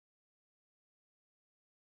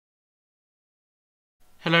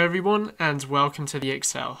Hello everyone and welcome to the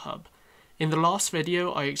Excel Hub. In the last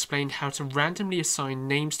video I explained how to randomly assign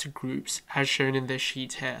names to groups as shown in this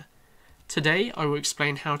sheet here. Today I will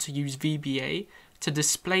explain how to use VBA to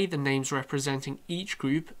display the names representing each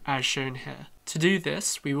group as shown here. To do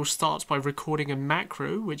this, we will start by recording a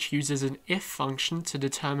macro which uses an if function to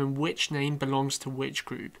determine which name belongs to which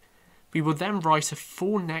group. We will then write a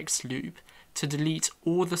for next loop to delete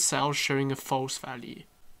all the cells showing a false value.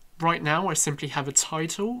 Right now I simply have a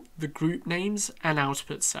title, the group names and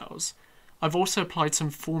output cells. I've also applied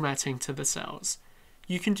some formatting to the cells.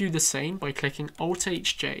 You can do the same by clicking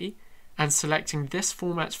Alt-HJ and selecting this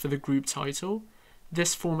format for the group title,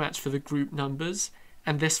 this format for the group numbers,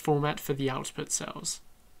 and this format for the output cells.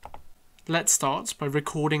 Let's start by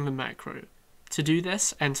recording the macro. To do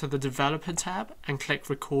this, enter the Developer tab and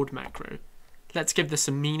click Record Macro. Let's give this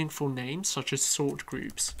a meaningful name such as Sort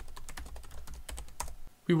Groups.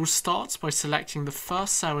 We will start by selecting the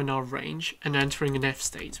first cell in our range and entering an if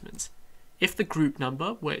statement. If the group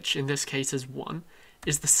number, which in this case is 1,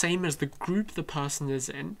 is the same as the group the person is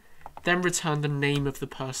in, then return the name of the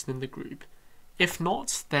person in the group. If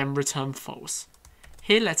not, then return false.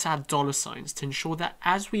 Here let's add $signs to ensure that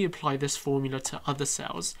as we apply this formula to other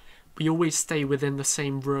cells, we always stay within the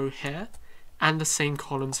same row here and the same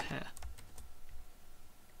columns here.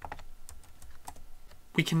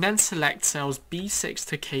 We can then select cells B6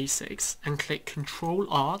 to K6 and click Ctrl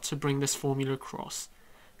R to bring this formula across.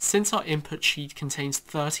 Since our input sheet contains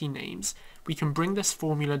 30 names, we can bring this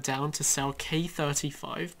formula down to cell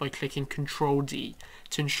K35 by clicking Ctrl D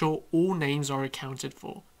to ensure all names are accounted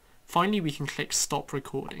for. Finally, we can click Stop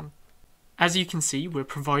Recording. As you can see, we're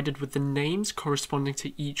provided with the names corresponding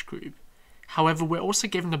to each group. However, we're also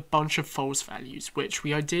given a bunch of false values, which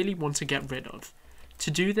we ideally want to get rid of. To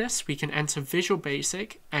do this, we can enter Visual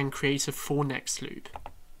Basic and create a for next loop.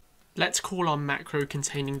 Let's call our macro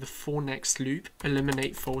containing the for next loop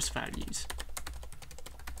eliminate false values.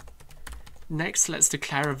 Next, let's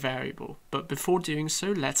declare a variable, but before doing so,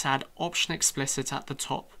 let's add option explicit at the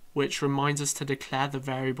top, which reminds us to declare the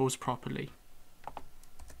variables properly.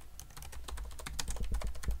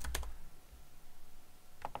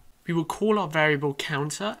 We will call our variable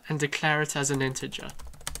counter and declare it as an integer.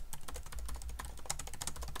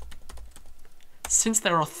 Since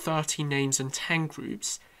there are 30 names and 10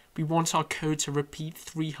 groups, we want our code to repeat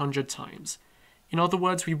 300 times. In other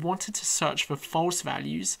words, we wanted to search for false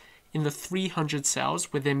values in the 300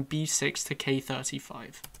 cells within B6 to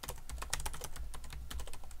K35.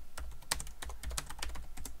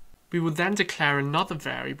 We will then declare another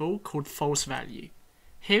variable called false value.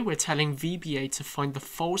 Here we're telling VBA to find the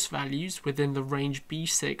false values within the range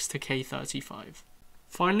B6 to K35.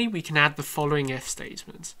 Finally, we can add the following if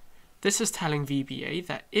statement. This is telling VBA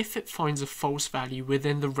that if it finds a false value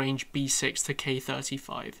within the range B6 to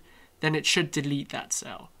K35, then it should delete that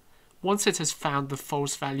cell. Once it has found the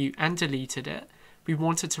false value and deleted it, we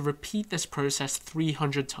want it to repeat this process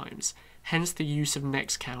 300 times, hence the use of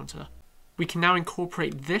next counter. We can now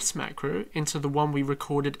incorporate this macro into the one we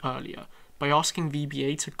recorded earlier by asking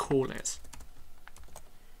VBA to call it.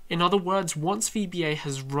 In other words, once VBA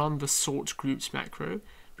has run the sort groups macro,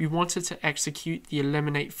 we wanted to execute the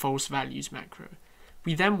eliminate false values macro.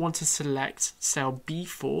 We then want to select cell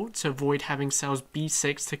B4 to avoid having cells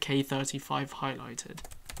B6 to K35 highlighted.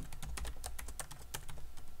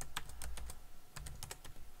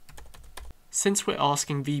 Since we're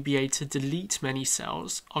asking VBA to delete many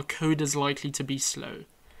cells, our code is likely to be slow.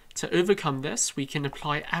 To overcome this, we can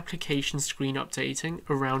apply application screen updating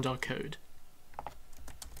around our code.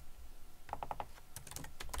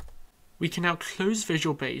 We can now close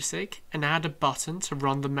Visual Basic and add a button to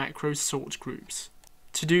run the macro sort groups.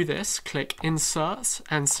 To do this, click Insert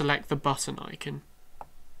and select the button icon.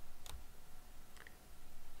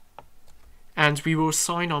 And we will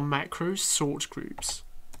assign our macro sort groups.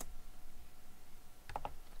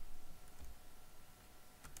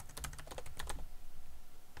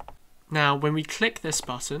 Now, when we click this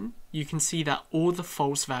button, you can see that all the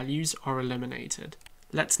false values are eliminated.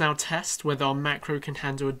 Let's now test whether our macro can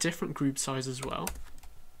handle a different group size as well.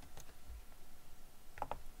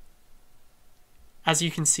 As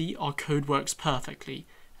you can see, our code works perfectly,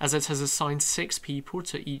 as it has assigned 6 people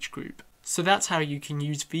to each group. So that's how you can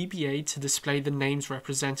use VBA to display the names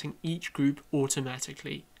representing each group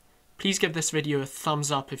automatically. Please give this video a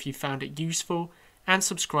thumbs up if you found it useful, and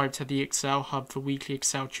subscribe to the Excel Hub for weekly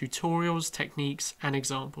Excel tutorials, techniques, and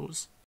examples.